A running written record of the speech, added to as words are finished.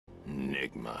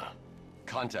Enigma.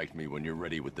 Contact me when you're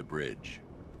ready with the bridge.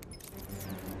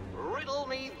 Riddle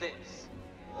me this.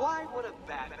 Why would a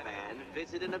Batman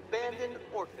visit an abandoned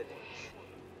orphanage?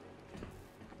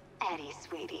 Eddie,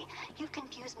 sweetie, you've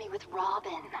confused me with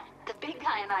Robin. The big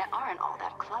guy and I aren't all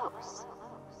that close.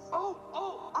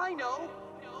 Oh, I know!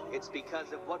 It's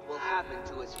because of what will happen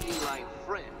to his feline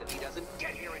friend if he doesn't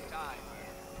get here in time.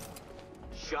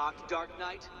 Shocked, Dark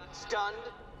Knight? Stunned?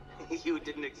 You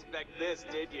didn't expect this,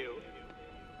 did you?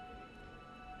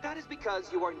 That is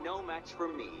because you are no match for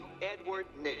me, Edward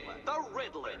Nigma, the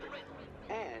Riddler,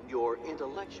 and your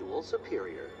intellectual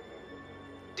superior.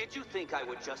 Did you think I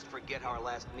would just forget our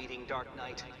last meeting, Dark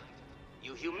Knight?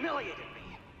 You humiliated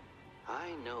me.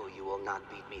 I know you will not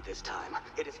beat me this time.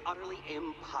 It is utterly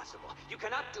impossible. You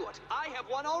cannot do it. I have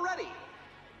won already.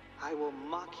 I will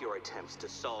mock your attempts to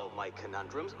solve my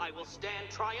conundrums. I will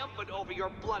stand triumphant over your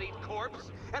bloodied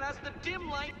corpse. And as the dim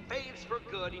light fades for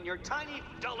good in your tiny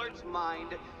dullard's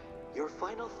mind, your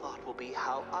final thought will be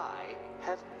how I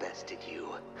have bested you.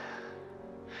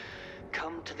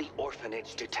 Come to the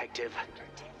orphanage, detective,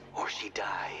 or she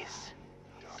dies.